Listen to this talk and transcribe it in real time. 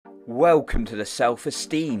Welcome to the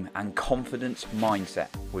Self-Esteem and Confidence Mindset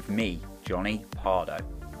with me, Johnny Pardo.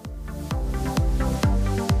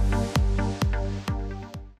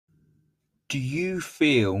 Do you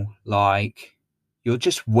feel like you're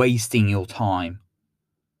just wasting your time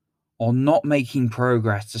or not making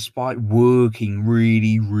progress despite working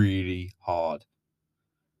really hard?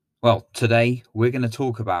 Well, today we're going to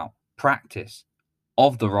talk about practice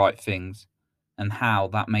of the right things and how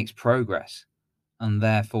that makes progress and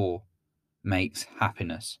therefore makes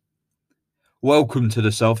happiness. Welcome to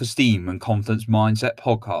the Self-Esteem and Confidence Mindset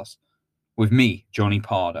podcast with me, Johnny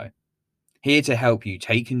Pardo, here to help you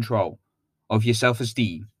take control of your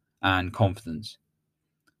self-esteem and confidence.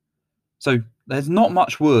 So there's not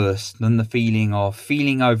much worse than the feeling of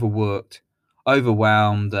feeling overworked,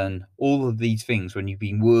 overwhelmed, and all of these things when you've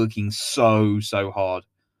been working so hard.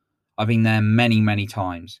 I've been there many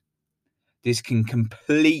times. This can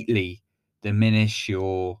completely diminish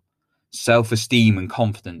your self-esteem and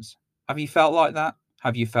confidence. Have you felt like that?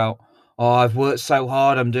 Have you felt, I've worked so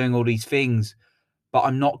hard, I'm doing all these things, but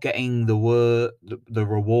I'm not getting the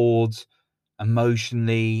rewards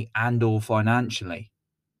emotionally and or financially?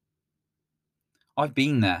 I've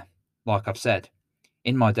been there, like I've said,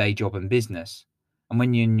 in my day job and business. And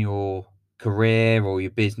when you're in your career or your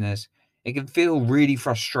business, it can feel really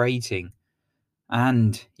frustrating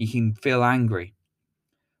and you can feel angry.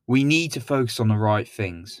 We need to focus on the right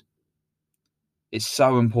things. It's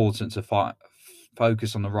so important to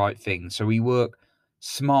focus on the right things. So we work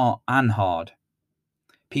smart and hard.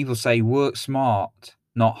 People say work smart,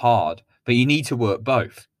 not hard, but you need to work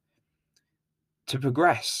both. To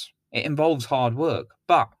progress, it involves hard work,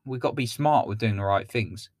 but we've got to be smart with doing the right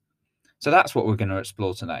things. So that's what we're going to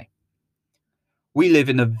explore today. We live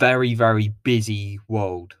in a very busy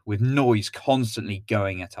world with noise constantly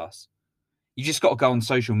going at us. You just got to go on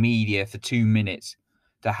social media for 2 minutes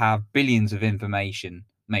to have billions of information.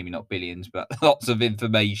 Maybe not billions, but lots of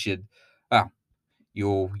information. Well,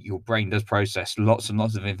 your brain does process lots and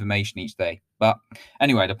lots of information each day. But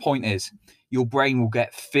anyway, the point is, your brain will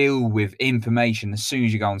get filled with information as soon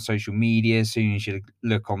as you go on social media, as soon as you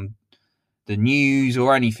look on the news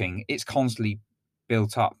or anything. It's constantly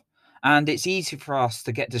built up. And it's easy for us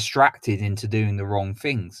to get distracted into doing the wrong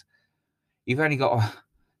things. You've only got to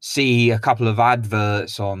see a couple of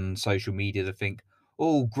adverts on social media to think,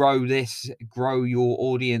 grow your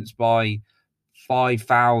audience by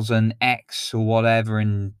 5,000x or whatever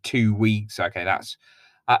in 2 weeks. Okay, that's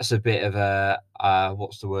a bit of a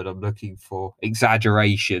what's the word I'm looking for?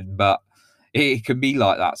 Exaggeration, but it can be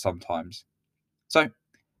like that sometimes. So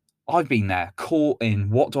I've been there, caught in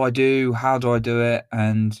what do I do, how do I do it,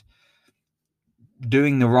 and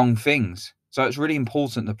doing the wrong things. So it's really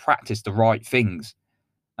important to practice the right things,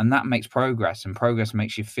 and that makes progress, and progress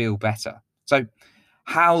makes you feel better. So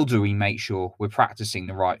how do we make sure we're practicing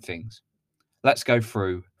the right things? Let's go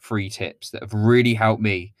through 3 tips that have really helped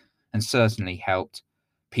me and certainly helped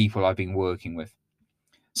people I've been working with.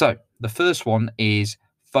 So the first one is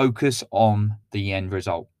focus on the end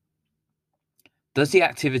result. Does the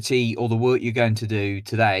activity or the work you're going to do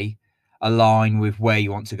today align with where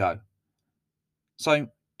you want to go? So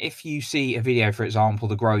if you see a video, for example,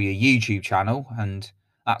 to grow your YouTube channel, and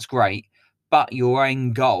that's great, but your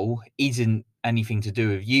end goal isn't anything to do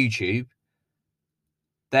with YouTube,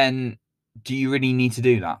 then do you really need to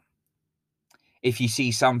do that? If you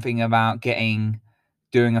see something about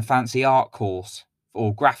doing a fancy art course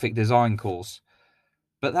or graphic design course,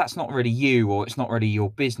 but that's not really you, or it's not really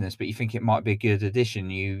your business, but you think it might be a good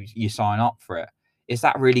addition, you sign up for it. Is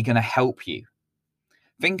that really going to help you?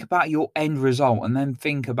 Think about your end result and then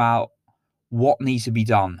think about what needs to be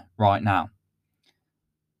done right now.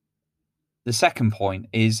 The second point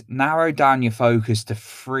is narrow down your focus to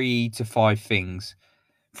 3 to 5 things,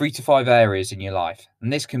 3 to 5 areas in your life.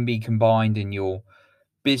 And this can be combined in your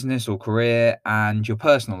business or career and your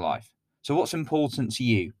personal life. So what's important to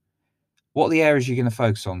you? What are the areas you're going to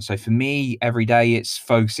focus on? So for me, every day it's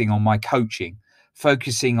focusing on my coaching,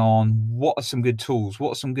 focusing on what are some good tools,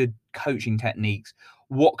 what are some good coaching techniques,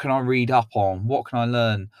 what can I read up on, what can I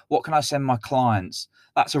learn, what can I send my clients?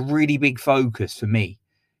 That's a really big focus for me,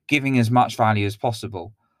 giving as much value as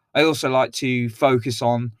possible. I also like to focus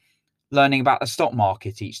on learning about the stock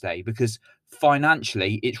market each day, because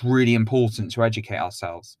financially it's really important to educate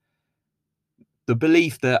ourselves. The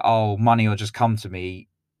belief that money will just come to me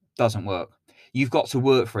doesn't work. You've got to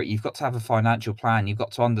work for it. You've got to have a financial plan. You've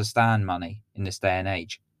got to understand money in this day and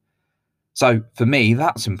age. So for me,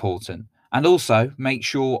 that's important. And also make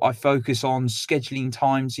sure I focus on scheduling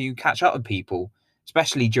time to catch up with people,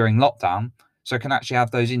 especially during lockdown, so I can actually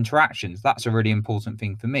have those interactions. That's a really important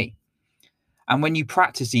thing for me. And when you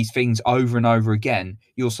practice these things over and over again,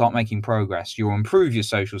 you'll start making progress. You'll improve your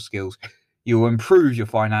social skills. You'll improve your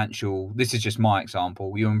financial. This is just my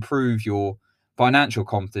example. You'll improve your financial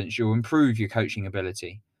confidence. You'll improve your coaching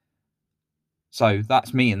ability. So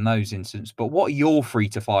that's me in those instances. But what are your 3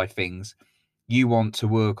 to 5 things you want to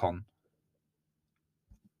work on?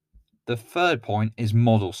 The third point is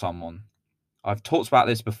model someone. I've talked about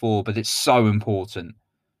this before, but it's so important.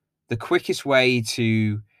 The quickest way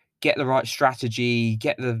to get the right strategy,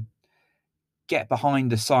 get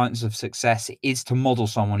behind the science of success is to model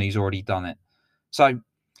someone who's already done it. So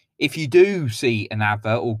if you do see an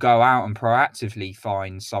advert or go out and proactively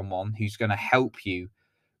find someone who's going to help you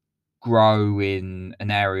grow in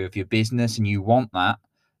an area of your business and you want that,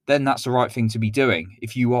 then that's the right thing to be doing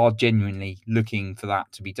if you are genuinely looking for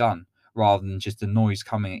that to be done rather than just the noise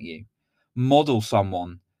coming at you. Model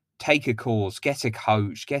someone, take a course, get a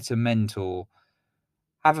coach, get a mentor,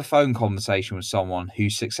 have a phone conversation with someone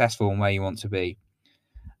who's successful and where you want to be.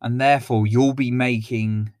 And therefore you'll be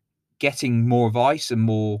getting more advice and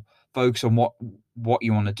more focus on what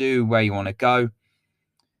you want to do, where you want to go.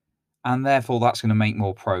 And therefore that's going to make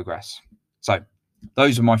more progress. So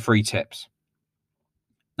those are my 3 tips.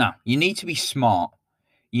 Now, you need to be smart.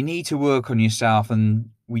 You need to work on yourself,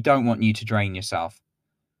 and we don't want you to drain yourself.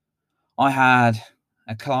 I've had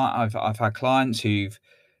clients who've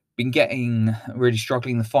been really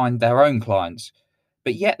struggling to find their own clients,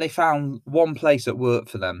 but yet they found one place that worked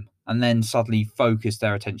for them and then suddenly focused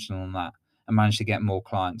their attention on that and managed to get more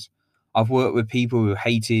clients. I've worked with people who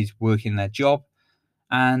hated working their job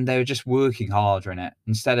and they were just working harder in it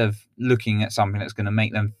instead of looking at something that's going to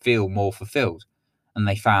make them feel more fulfilled, and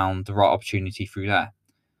they found the right opportunity through there.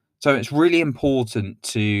 So it's really important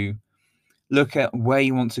to look at where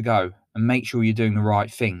you want to go and make sure you're doing the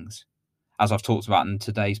right things, as I've talked about in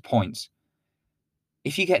today's points.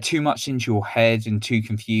 If you get too much into your head and too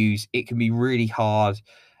confused, it can be really hard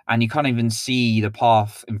and you can't even see the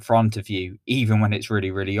path in front of you, even when it's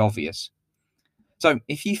really, really obvious. So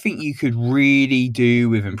if you think you could really do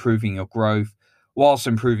with improving your growth whilst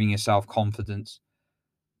improving your self-confidence,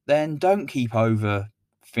 then don't keep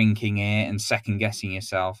overthinking it and second guessing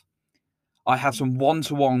yourself. I have some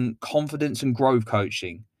one-to-one confidence and growth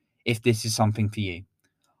coaching if this is something for you.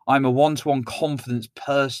 I'm a one-to-one confidence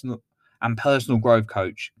personal growth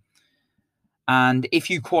coach. And if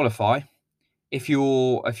you qualify, if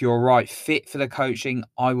you're a right fit for the coaching,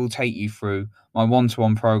 I will take you through my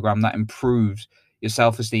one-to-one program that improves your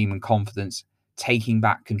self-esteem and confidence, taking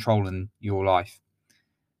back control in your life.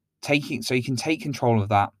 So you can take control of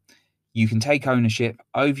that. You can take ownership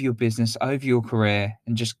over your business, over your career,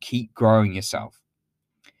 and just keep growing yourself.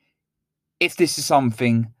 If this is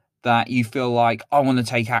something that you feel like I want to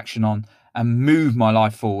take action on and move my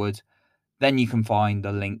life forward, then you can find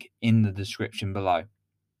the link in the description below.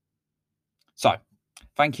 So,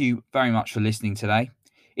 thank you very much for listening today.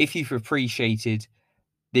 If you've appreciated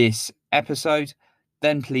this episode,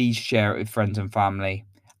 then please share it with friends and family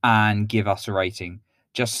and give us a rating,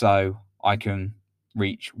 just so we can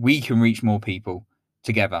reach more people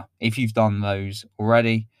together. If you've done those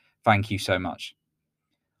already, thank you so much.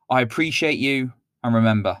 I appreciate you, and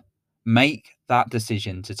remember, make that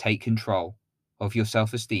decision to take control of your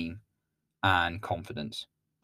self-esteem and confidence.